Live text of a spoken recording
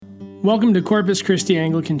Welcome to Corpus Christi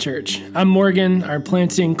Anglican Church. I'm Morgan, our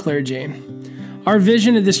planting clergy. Our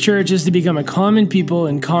vision of this church is to become a common people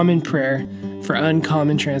in common prayer for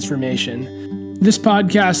uncommon transformation. This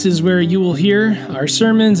podcast is where you will hear our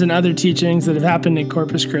sermons and other teachings that have happened in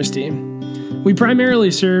Corpus Christi. We primarily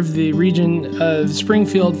serve the region of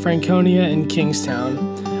Springfield, Franconia, and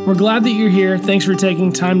Kingstown. We're glad that you're here. Thanks for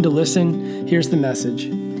taking time to listen. Here's the message.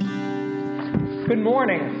 Good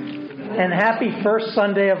morning. And happy first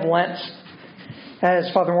Sunday of Lent.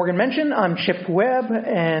 As Father Morgan mentioned, I'm Chip Webb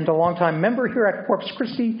and a longtime member here at Corpus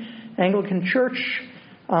Christi Anglican Church.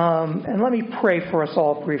 And let me pray for us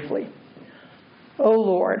all briefly. O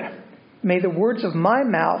Lord, may the words of my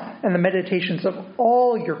mouth and the meditations of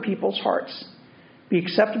all your people's hearts be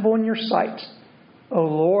acceptable in your sight. O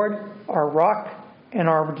Lord, our rock and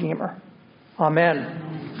our Redeemer.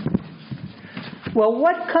 Amen. Well,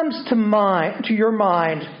 what comes to your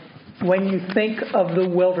mind when you think of the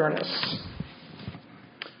wilderness?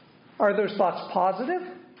 Are those thoughts positive,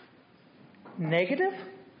 negative,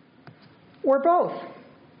 or both?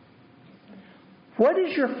 What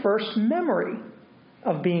is your first memory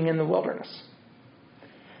of being in the wilderness?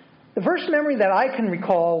 The first memory that I can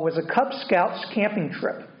recall was a Cub Scouts camping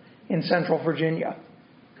trip in Central Virginia.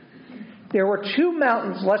 There were two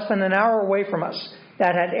mountains less than an hour away from us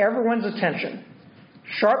that had everyone's attention: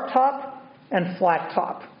 Sharp Top and Flat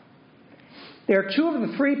Top. They are two of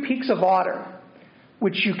the three peaks of Otter,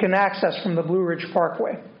 which you can access from the Blue Ridge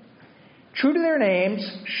Parkway. True to their names,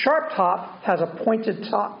 Sharp Top has a pointed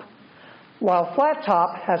top, while Flat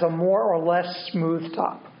Top has a more or less smooth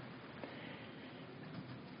top.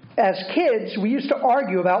 As kids, we used to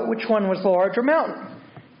argue about which one was the larger mountain.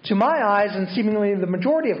 To my eyes, and seemingly the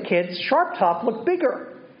majority of kids, Sharp Top looked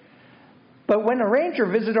bigger. But when a ranger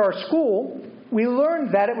visited our school, we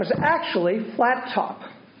learned that it was actually Flat Top.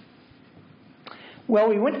 Well,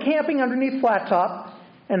 we went camping underneath Flat Top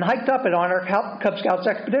and hiked up it on our Cub Scouts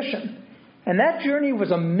expedition. And that journey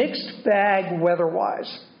was a mixed bag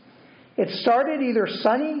weather-wise. It started either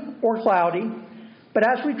sunny or cloudy, but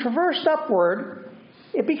as we traversed upward,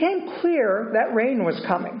 it became clear that rain was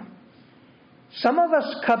coming. Some of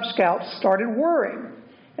us Cub Scouts started worrying,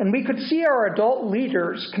 and we could see our adult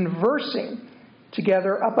leaders conversing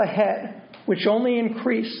together up ahead, which only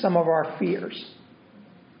increased some of our fears.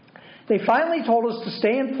 They finally told us to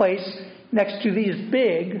stay in place next to these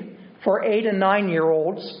big, for 8 and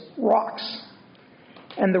 9-year-olds, rocks.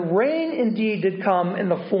 And the rain indeed did come in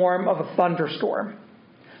the form of a thunderstorm.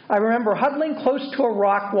 I remember huddling close to a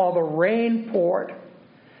rock while the rain poured,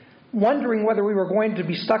 wondering whether we were going to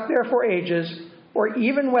be stuck there for ages or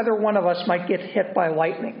even whether one of us might get hit by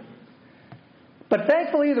lightning. But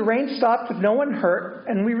thankfully, the rain stopped with no one hurt,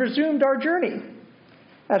 and we resumed our journey.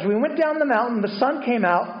 As we went down the mountain, the sun came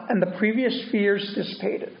out and the previous fears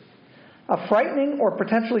dissipated. A frightening or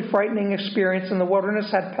potentially frightening experience in the wilderness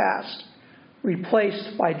had passed,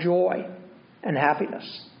 replaced by joy and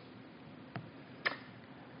happiness.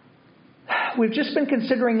 We've just been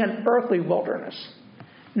considering an earthly wilderness.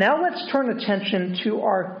 Now let's turn attention to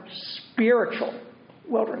our spiritual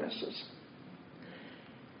wildernesses.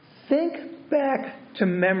 Think back to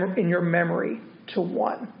in your memory to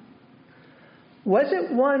one. Was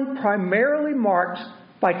it one primarily marked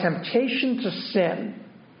by temptation to sin,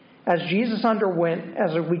 as Jesus underwent,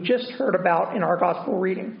 as we just heard about in our gospel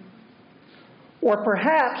reading? Or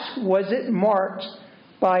perhaps was it marked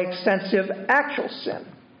by extensive actual sin?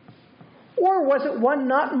 Or was it one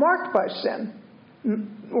not marked by sin,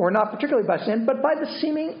 or not particularly by sin, but by the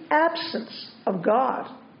seeming absence of God?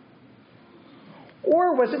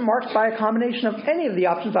 Or was it marked by a combination of any of the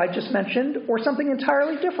options I just mentioned, or something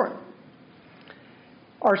entirely different?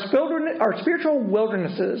 Our spiritual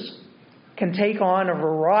wildernesses can take on a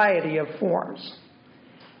variety of forms.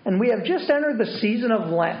 And we have just entered the season of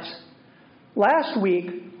Lent. Last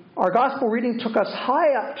week, our gospel reading took us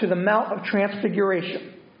high up to the Mount of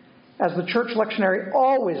Transfiguration, as the church lectionary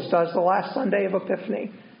always does the last Sunday of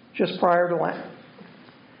Epiphany, just prior to Lent.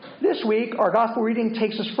 This week, our gospel reading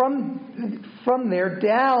takes us from there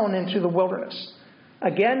down into the wilderness,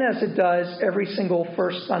 again as it does every single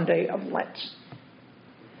first Sunday of Lent.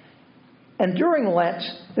 And during Lent,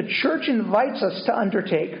 the church invites us to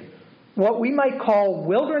undertake what we might call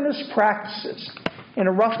wilderness practices in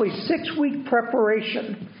a roughly 6-week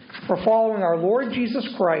preparation for following our Lord Jesus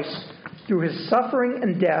Christ through his suffering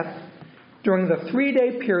and death during the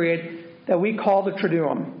 3-day period that we call the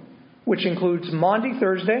Triduum, which includes Maundy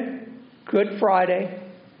Thursday, Good Friday,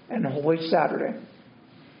 and Holy Saturday,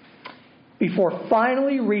 before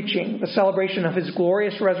finally reaching the celebration of his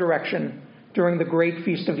glorious resurrection during the great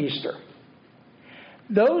feast of Easter.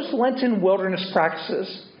 Those Lenten wilderness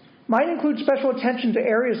practices might include special attention to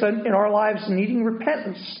areas in our lives needing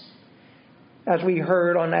repentance, as we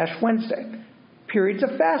heard on Ash Wednesday, periods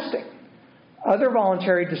of fasting, other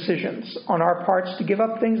voluntary decisions on our parts to give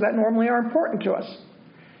up things that normally are important to us,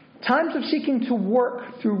 times of seeking to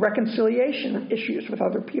work through reconciliation issues with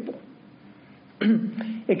other people,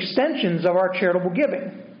 extensions of our charitable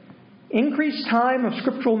giving, increased time of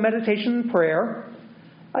scriptural meditation and prayer,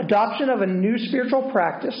 adoption of a new spiritual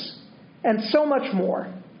practice, and so much more.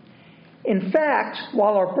 In fact,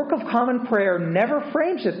 while our Book of Common Prayer never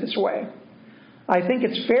frames it this way, I think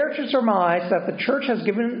it's fair to surmise that the Church has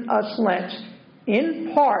given us Lent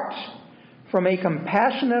in part from a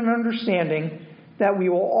compassionate understanding that we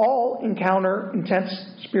will all encounter intense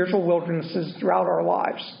spiritual wildernesses throughout our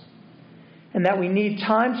lives, and that we need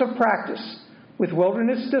times of practice with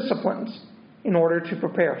wilderness disciplines in order to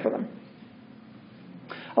prepare for them.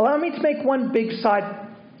 Allow me to make one big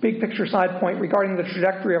picture side point regarding the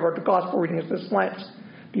trajectory of our gospel readings this Lent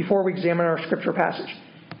before we examine our scripture passage.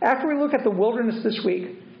 After we look at the wilderness this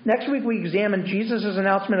week, next week we examine Jesus'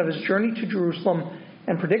 announcement of his journey to Jerusalem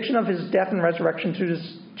and prediction of his death and resurrection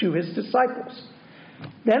to his disciples.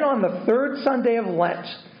 Then on the third Sunday of Lent,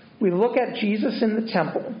 we look at Jesus in the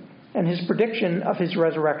temple and his prediction of his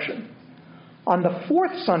resurrection. On the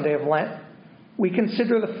fourth Sunday of Lent, we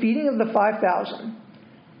consider the feeding of the 5,000.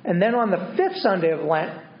 And then on the fifth Sunday of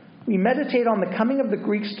Lent, we meditate on the coming of the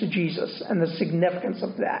Greeks to Jesus and the significance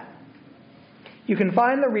of that. You can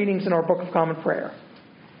find the readings in our Book of Common Prayer.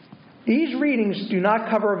 These readings do not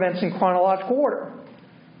cover events in chronological order.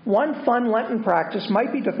 One fun Lenten practice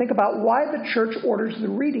might be to think about why the Church orders the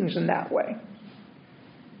readings in that way,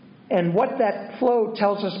 and what that flow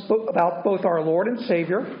tells us about both our Lord and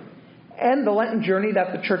Savior and the Lenten journey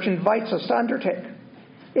that the Church invites us to undertake.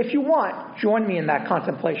 If you want, join me in that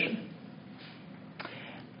contemplation.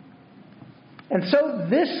 And so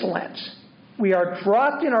this Lent, we are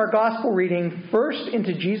dropped in our gospel reading first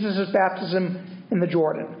into Jesus' baptism in the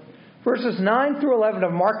Jordan. Verses 9 through 11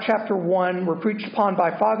 of Mark chapter 1 were preached upon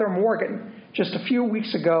by Father Morgan just a few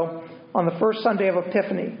weeks ago on the first Sunday of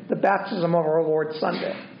Epiphany, the baptism of our Lord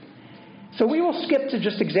Sunday. So we will skip to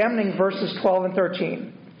just examining verses 12 and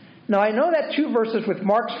 13. Now I know that 2 verses with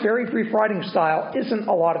Mark's very brief writing style isn't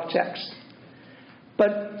a lot of text.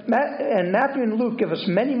 But Matthew and Luke give us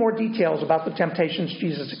many more details about the temptations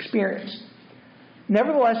Jesus experienced.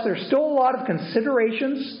 Nevertheless, there's still a lot of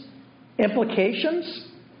considerations, implications,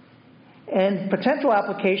 and potential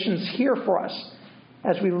applications here for us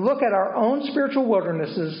as we look at our own spiritual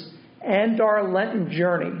wildernesses and our Lenten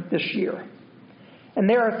journey this year. And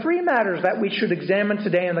there are 3 matters that we should examine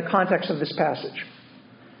today in the context of this passage.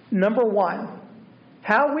 Number 1,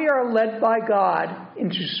 how we are led by God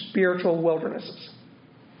into spiritual wildernesses.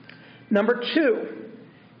 Number 2,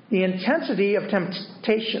 the intensity of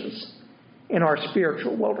temptations in our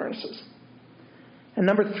spiritual wildernesses. And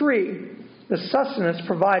number 3, the sustenance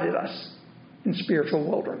provided us in spiritual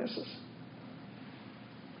wildernesses.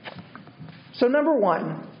 So number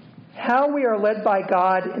 1, how we are led by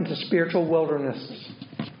God into spiritual wildernesses.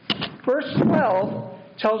 Verse 12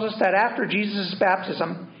 tells us that after Jesus'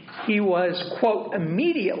 baptism, he was, quote,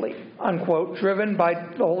 immediately, unquote, driven by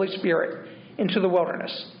the Holy Spirit into the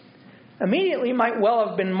wilderness. Immediately might well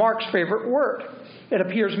have been Mark's favorite word. It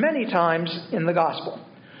appears many times in the gospel.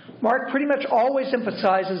 Mark pretty much always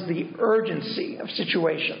emphasizes the urgency of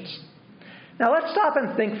situations. Now let's stop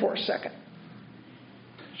and think for a second.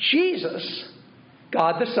 Jesus,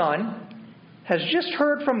 God the Son, has just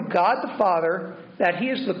heard from God the Father that he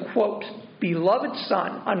is the, quote, beloved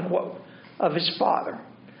Son, unquote, of his Father.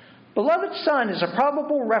 Beloved Son is a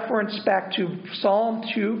probable reference back to Psalm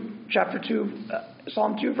 2,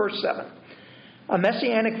 verse 7. A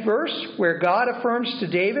messianic verse where God affirms to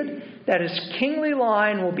David that his kingly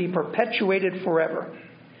line will be perpetuated forever.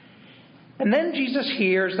 And then Jesus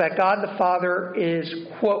hears that God the Father is,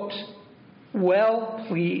 quote, well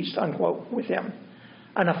pleased, unquote, with him.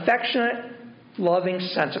 An affectionate, loving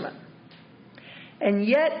sentiment. And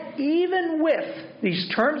yet, even with these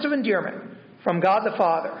terms of endearment from God the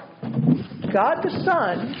Father, God the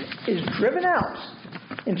Son is driven out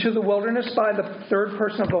into the wilderness by the third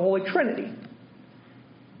person of the Holy Trinity,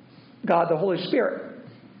 God the Holy Spirit.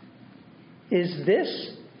 Is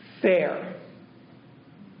this fair?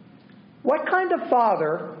 What kind of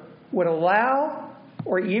father would allow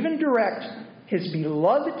or even direct his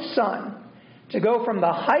beloved Son to go from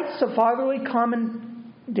the heights of fatherly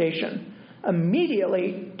commendation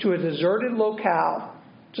immediately to a deserted locale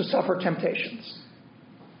to suffer temptations?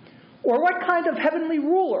 Or what kind of heavenly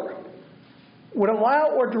ruler would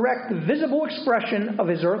allow or direct the visible expression of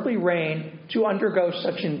his earthly reign to undergo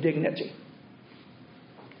such indignity?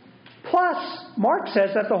 Plus, Mark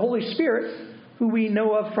says that the Holy Spirit, who we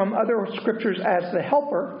know of from other scriptures as the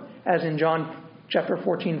helper, as in John chapter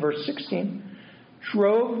 14, verse 16,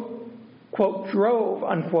 drove,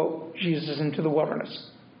 unquote, Jesus into the wilderness.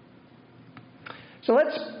 So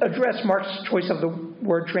let's address Mark's choice of the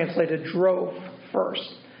word translated drove first.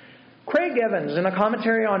 Craig Evans, in a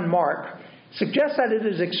commentary on Mark, suggests that it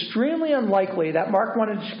is extremely unlikely that Mark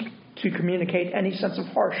wanted to communicate any sense of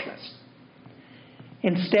harshness.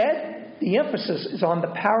 Instead, the emphasis is on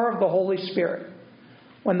the power of the Holy Spirit.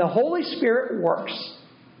 When the Holy Spirit works,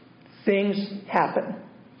 things happen.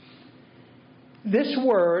 This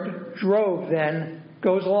word, drove, then,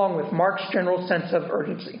 goes along with Mark's general sense of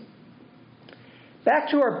urgency. Back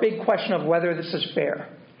to our big question of whether this is fair.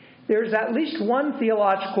 There's at least one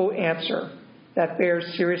theological answer that bears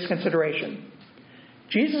serious consideration.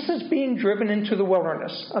 Jesus is being driven into the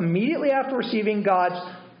wilderness immediately after receiving God's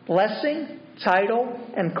blessing, title,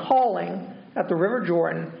 and calling at the River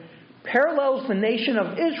Jordan, parallels the nation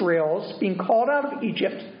of Israel's being called out of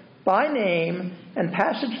Egypt by name and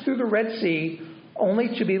passage through the Red Sea, only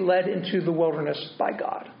to be led into the wilderness by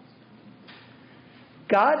God.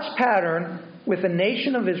 God's pattern with the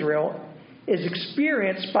nation of Israel is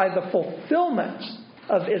experienced by the fulfillment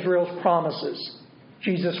of Israel's promises,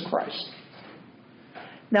 Jesus Christ.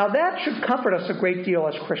 Now that should comfort us a great deal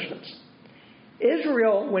as Christians.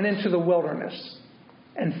 Israel went into the wilderness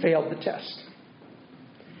and failed the test.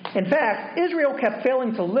 In fact, Israel kept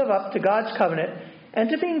failing to live up to God's covenant and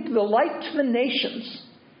to being the light to the nations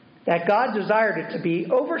that God desired it to be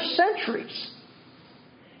over centuries.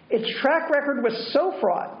 Its track record was so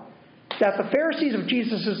fraught that the Pharisees of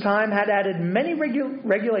Jesus' time had added many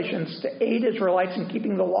regulations to aid Israelites in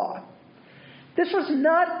keeping the law. This was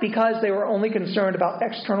not because they were only concerned about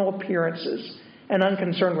external appearances and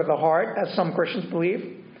unconcerned with the heart, as some Christians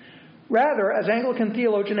believe. Rather, as Anglican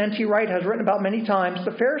theologian N.T. Wright has written about many times,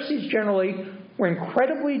 the Pharisees generally were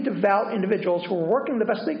incredibly devout individuals who were working the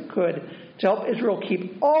best they could to help Israel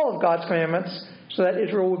keep all of God's commandments so that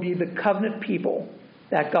Israel would be the covenant people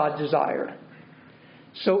that God desired.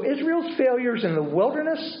 So Israel's failures in the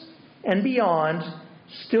wilderness and beyond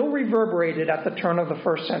still reverberated at the turn of the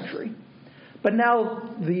first century. But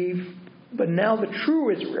now the true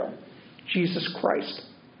Israel, Jesus Christ,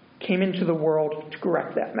 came into the world to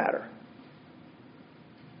correct that matter.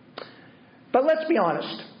 But let's be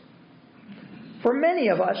honest. For many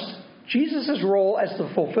of us, Jesus' role as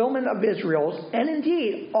the fulfillment of Israel's, and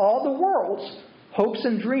indeed all the world's, hopes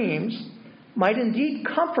and dreams might indeed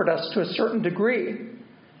comfort us to a certain degree,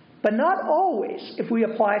 but not always if we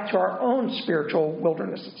apply it to our own spiritual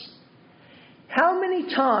wildernesses. How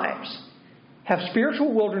many times have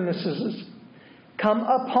spiritual wildernesses come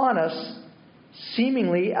upon us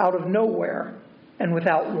seemingly out of nowhere and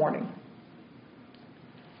without warning?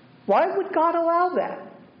 Why would God allow that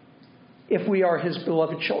if we are His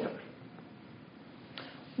beloved children?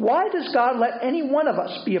 Why does God let any one of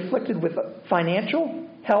us be afflicted with financial,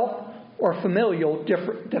 health, or familial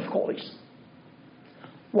difficulties?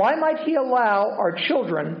 Why might He allow our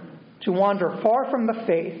children to wander far from the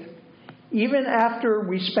faith, even after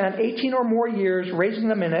we spent 18 or more years raising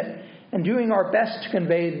them in it and doing our best to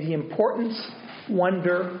convey the importance,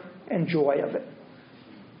 wonder, and joy of it?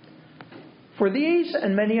 For these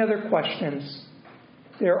and many other questions,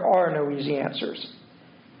 there are no easy answers.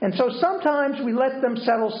 And so sometimes we let them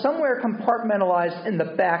settle somewhere compartmentalized in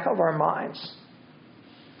the back of our minds.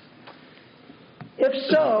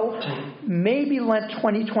 If so, maybe Lent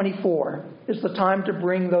 2024 is the time to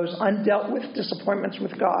bring those undealt with disappointments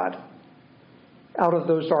with God out of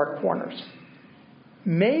those dark corners.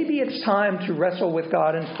 Maybe it's time to wrestle with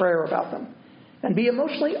God in prayer about them and be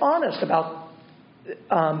emotionally honest about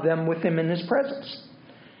them with Him in His presence.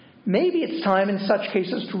 Maybe it's time in such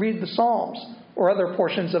cases to read the Psalms or other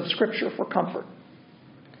portions of Scripture for comfort.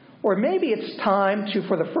 Or maybe it's time to,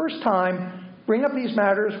 for the first time, bring up these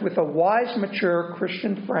matters with a wise, mature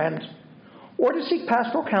Christian friend, or to seek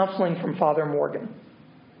pastoral counseling from Father Morgan.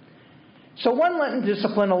 So one Lenten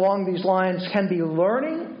discipline along these lines can be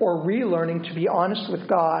learning or relearning to be honest with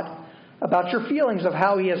God about your feelings of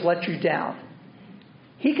how He has let you down.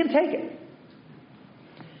 He can take it.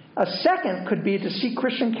 A second could be to seek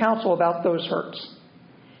Christian counsel about those hurts.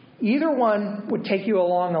 Either one would take you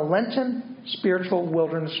along a Lenten spiritual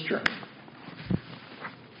wilderness journey.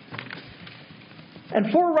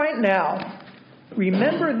 And for right now,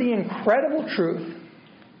 remember the incredible truth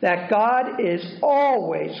that God is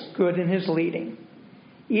always good in His leading,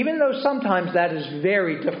 even though sometimes that is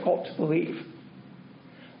very difficult to believe.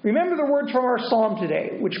 Remember the words from our psalm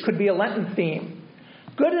today, which could be a Lenten theme.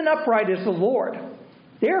 Good and upright is the Lord.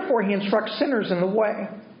 Therefore He instructs sinners in the way.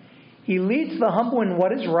 He leads the humble in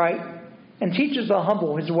what is right and teaches the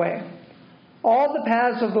humble his way. All the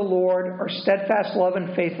paths of the Lord are steadfast love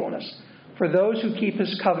and faithfulness for those who keep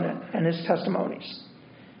his covenant and his testimonies.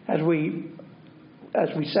 As we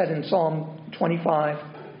said in Psalm 25,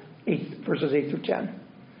 verses 8 through 10.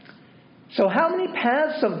 So how many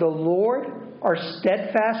paths of the Lord are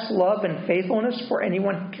steadfast love and faithfulness for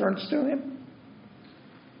anyone who turns to him?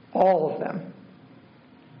 All of them.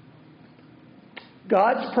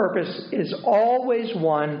 God's purpose is always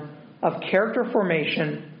one of character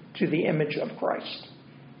formation to the image of Christ.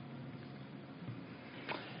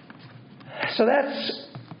 So that's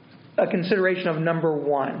a consideration of number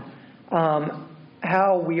one,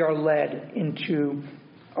 how we are led into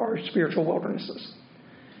our spiritual wildernesses.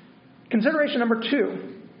 Consideration number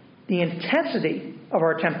two, the intensity of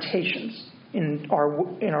our temptations in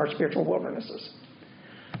our spiritual wildernesses.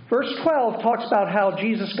 Verse 12 talks about how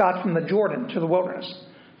Jesus got from the Jordan to the wilderness.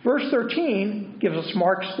 Verse 13 gives us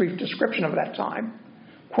Mark's brief description of that time.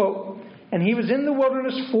 Quote, "And he was in the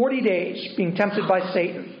wilderness 40 days, being tempted by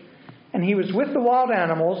Satan. And he was with the wild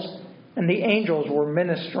animals, and the angels were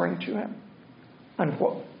ministering to him."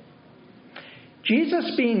 Unquote.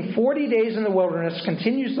 Jesus being 40 days in the wilderness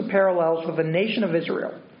continues the parallels with the nation of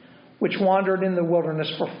Israel, which wandered in the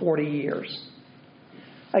wilderness for 40 years.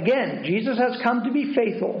 Again, Jesus has come to be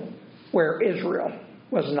faithful where Israel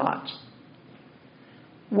was not.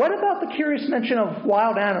 What about the curious mention of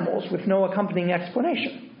wild animals with no accompanying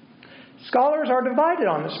explanation? Scholars are divided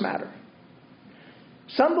on this matter.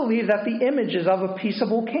 Some believe that the image is of a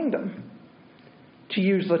peaceable kingdom, to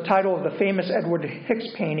use the title of the famous Edward Hicks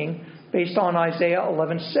painting based on Isaiah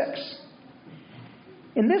 11:6.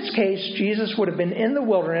 In this case, Jesus would have been in the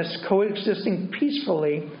wilderness coexisting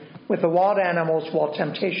peacefully with the wild animals while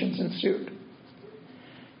temptations ensued.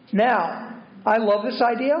 Now, I love this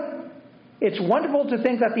idea. It's wonderful to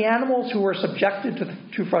think that the animals who were subjected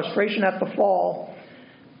to frustration at the fall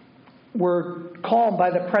were calmed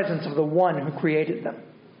by the presence of the one who created them.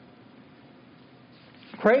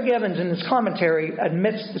 Craig Evans, in his commentary,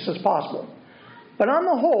 admits this is possible. But on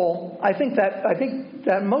the whole, I think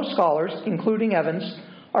that most scholars, including Evans,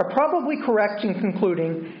 are probably correct in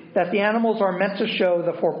concluding that the animals are meant to show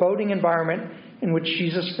the foreboding environment in which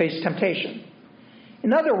Jesus faced temptation.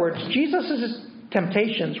 In other words, Jesus'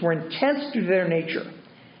 temptations were intense due to their nature,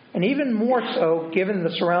 and even more so given the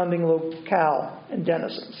surrounding locale and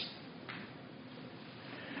denizens.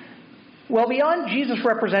 Well, beyond Jesus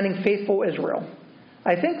representing faithful Israel,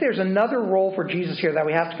 I think there's another role for Jesus here that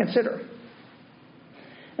we have to consider.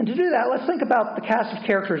 And to do that, let's think about the cast of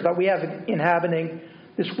characters that we have inhabiting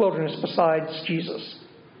this wilderness besides Jesus.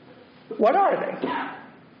 What are they?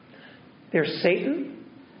 There's Satan,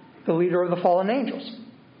 the leader of the fallen angels.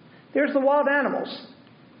 There's the wild animals.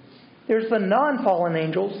 There's the non-fallen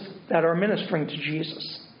angels that are ministering to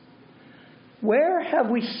Jesus. Where have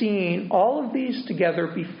we seen all of these together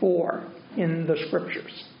before in the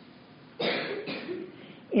Scriptures?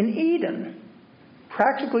 In Eden,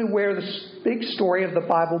 practically where the big story of the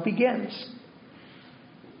Bible begins.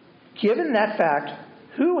 Given that fact,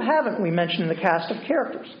 who haven't we mentioned in the cast of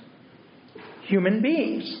characters? Human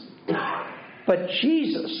beings. But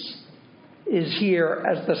Jesus is here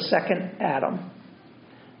as the second Adam.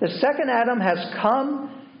 The second Adam has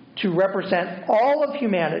come to represent all of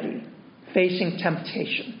humanity facing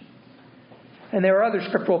temptation. And there are other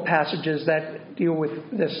scriptural passages that deal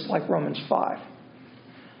with this, like Romans 5.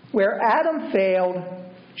 Where Adam failed,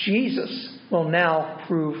 Jesus will now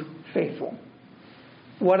prove faithful.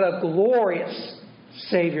 What a glorious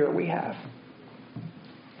Savior we have.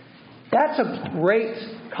 That's a great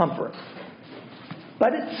comfort.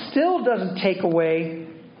 But it still doesn't take away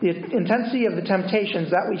the intensity of the temptations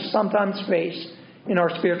that we sometimes face in our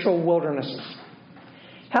spiritual wildernesses.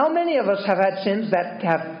 How many of us have had sins that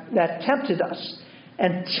tempted us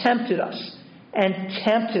and tempted us and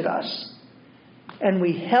tempted us, and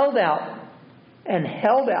we held out and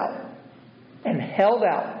held out and held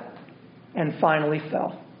out and finally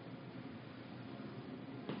fell?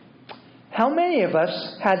 How many of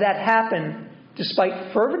us had that happen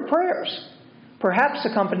despite fervent prayers, perhaps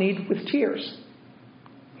accompanied with tears?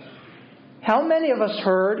 How many of us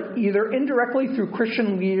heard, either indirectly through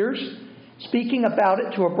Christian leaders speaking about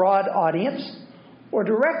it to a broad audience, or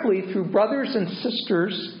directly through brothers and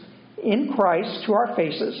sisters in Christ to our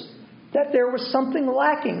faces, that there was something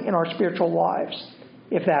lacking in our spiritual lives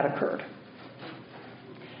if that occurred?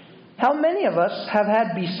 How many of us have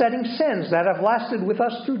had besetting sins that have lasted with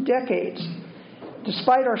us through decades,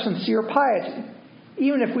 despite our sincere piety,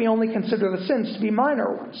 even if we only consider the sins to be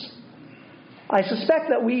minor ones? I suspect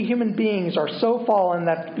that we human beings are so fallen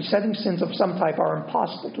that besetting sins of some type are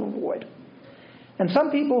impossible to avoid. And some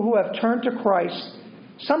people who have turned to Christ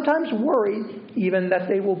sometimes worry even that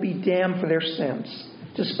they will be damned for their sins,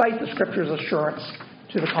 despite the Scripture's assurance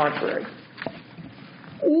to the contrary.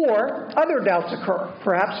 Or other doubts occur,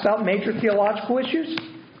 perhaps about major theological issues,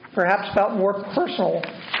 perhaps about more personal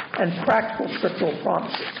and practical scriptural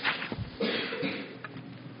promises.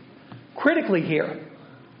 Critically here,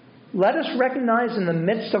 let us recognize in the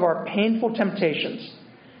midst of our painful temptations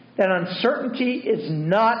that uncertainty is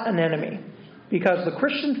not an enemy, because the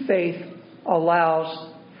Christian faith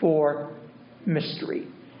allows for mystery.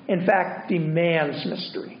 In fact, demands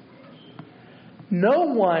mystery.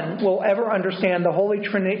 No one will ever understand the Holy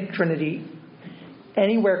Trinity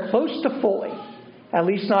anywhere close to fully, at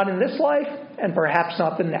least not in this life and perhaps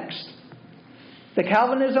not the next. The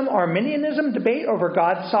Calvinism-Arminianism debate over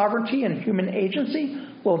God's sovereignty and human agency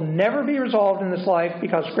will never be resolved in this life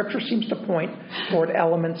because Scripture seems to point toward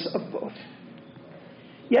elements of both.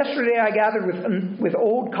 Yesterday I gathered with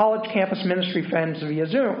old college campus ministry friends via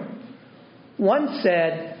Zoom. One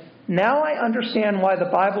said, "Now I understand why the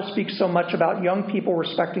Bible speaks so much about young people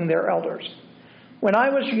respecting their elders. When I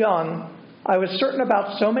was young, I was certain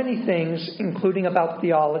about so many things, including about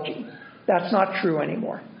theology. That's not true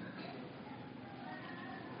anymore."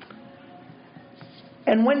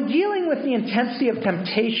 And when dealing with the intensity of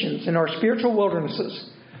temptations in our spiritual wildernesses,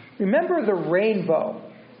 remember the rainbow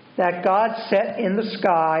that God set in the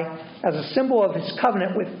sky as a symbol of His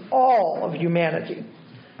covenant with all of humanity,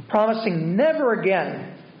 promising never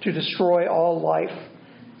again to destroy all life,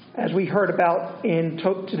 as we heard about in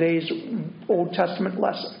today's Old Testament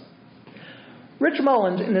lesson. Rich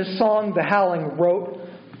Mullins, in his song The Howling, wrote,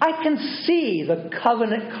 "I can see the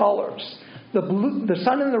covenant colors the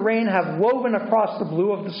sun and the rain have woven across the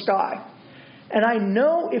blue of the sky. And I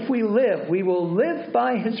know if we live, we will live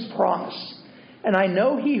by His promise. And I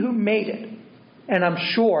know He who made it, and I'm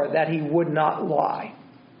sure that He would not lie."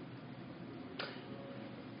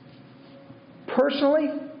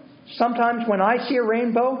 Personally, sometimes when I see a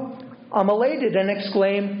rainbow, I'm elated and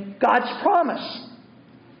exclaim, "God's promise."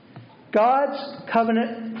 God's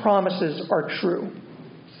covenant promises are true.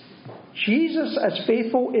 Jesus, as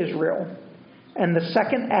faithful Israel and the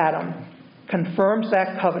second Adam, confirms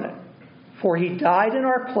that covenant, for He died in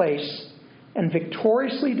our place and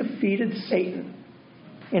victoriously defeated Satan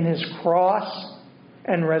in His cross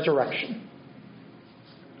and resurrection.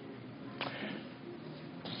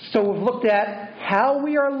 So we've looked at how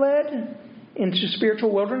we are led into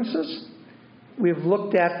spiritual wildernesses. We've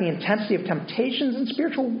looked at the intensity of temptations in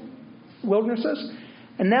spiritual wildernesses.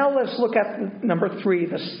 And now let's look at number 3,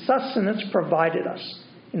 the sustenance provided us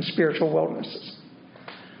in spiritual wildernesses.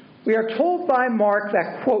 We are told by Mark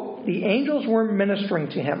that, quote, "the angels were ministering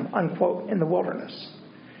to him," unquote, in the wilderness.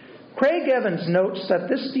 Craig Evans notes that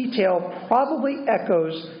this detail probably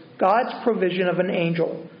echoes God's provision of an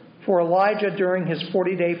angel for Elijah during his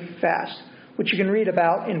 40-day fast, which you can read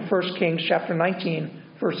about in 1 Kings chapter 19,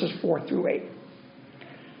 verses 4 through 8.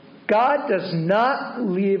 God does not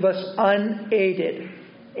leave us unaided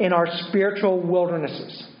in our spiritual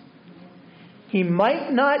wildernesses. He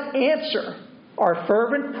might not answer our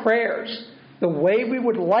fervent prayers the way we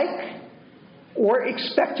would like or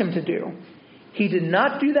expect Him to do. He did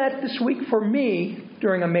not do that this week for me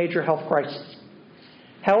during a major health crisis.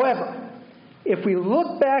 However, if we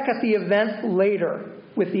look back at the event later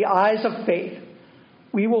with the eyes of faith,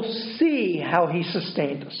 we will see how He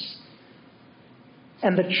sustained us.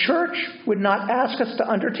 And the church would not ask us to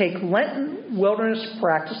undertake Lenten wilderness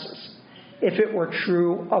practices if it were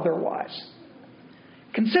true otherwise.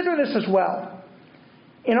 Consider this as well.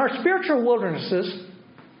 In our spiritual wildernesses,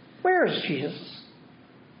 where is Jesus?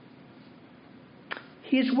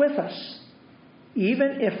 He's with us,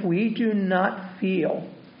 even if we do not feel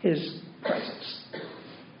His presence.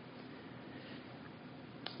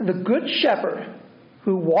 The Good Shepherd,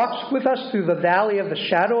 who walks with us through the valley of the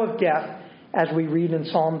shadow of death, as we read in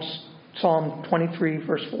Psalm 23,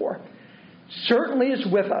 verse 4, certainly is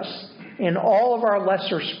with us in all of our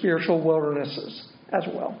lesser spiritual wildernesses as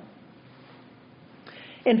well.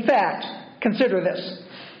 In fact, consider this.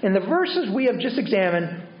 In the verses we have just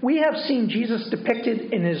examined, we have seen Jesus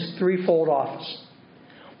depicted in His threefold office.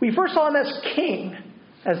 We first saw Him as King,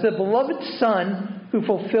 as the beloved Son who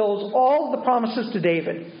fulfills all the promises to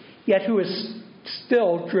David, yet who is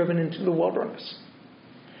still driven into the wilderness.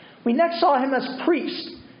 We next saw Him as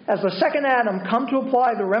priest, as the second Adam come to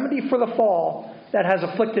apply the remedy for the fall that has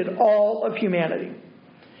afflicted all of humanity.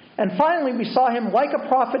 And finally, we saw Him like a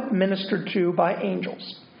prophet ministered to by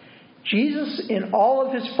angels. Jesus, in all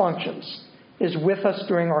of His functions, is with us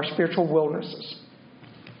during our spiritual wildernesses.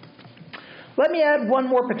 Let me add one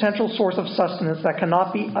more potential source of sustenance that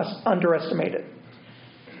cannot be underestimated.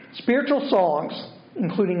 Spiritual songs,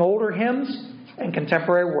 including older hymns and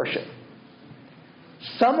contemporary worship.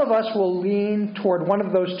 Some of us will lean toward one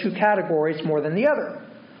of those two categories more than the other,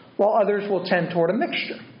 while others will tend toward a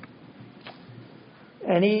mixture.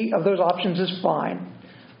 Any of those options is fine.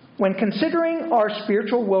 When considering our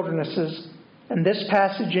spiritual wildernesses and this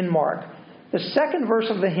passage in Mark, the second verse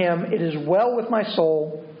of the hymn, "It is well with my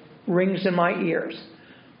soul," rings in my ears.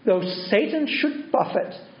 Though Satan should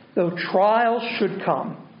buffet, though trials should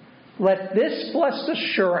come, let this blessed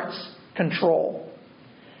assurance control,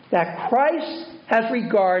 that Christ has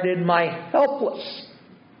regarded my helpless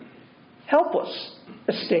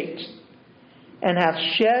estate, and hath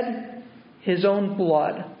shed his own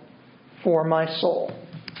blood for my soul.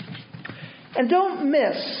 And don't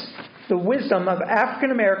miss the wisdom of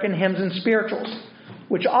African American hymns and spirituals,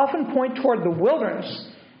 which often point toward the wilderness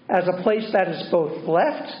as a place that is both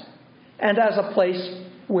left and as a place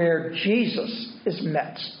where Jesus is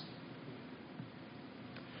met.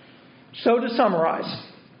 So to summarize,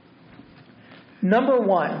 number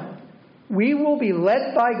one, we will be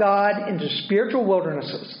led by God into spiritual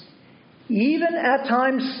wildernesses, even at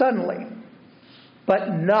times suddenly,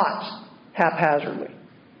 but not haphazardly.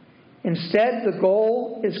 Instead, the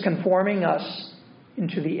goal is conforming us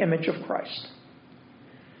into the image of Christ.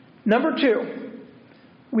 Number two,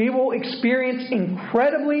 we will experience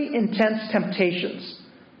incredibly intense temptations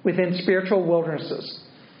within spiritual wildernesses,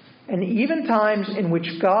 and even times in which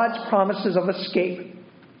God's promises of escape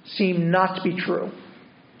seem not to be true.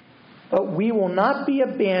 But we will not be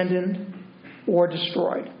abandoned or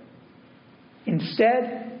destroyed.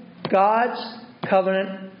 Instead, God's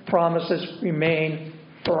covenant promises remain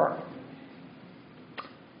firm.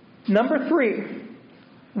 Number three,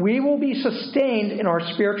 we will be sustained in our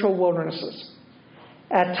spiritual wildernesses.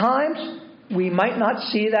 At times, we might not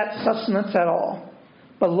see that sustenance at all,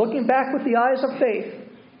 but looking back with the eyes of faith,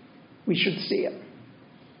 we should see it.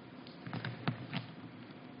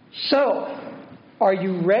 So, are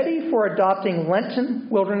you ready for adopting Lenten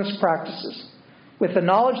wilderness practices with the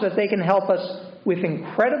knowledge that they can help us with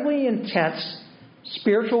incredibly intense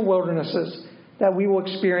spiritual wildernesses that we will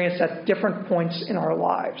experience at different points in our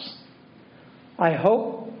lives? I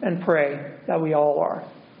hope and pray that we all are.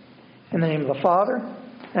 In the name of the Father,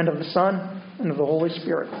 and of the Son, and of the Holy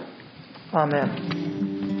Spirit. Amen.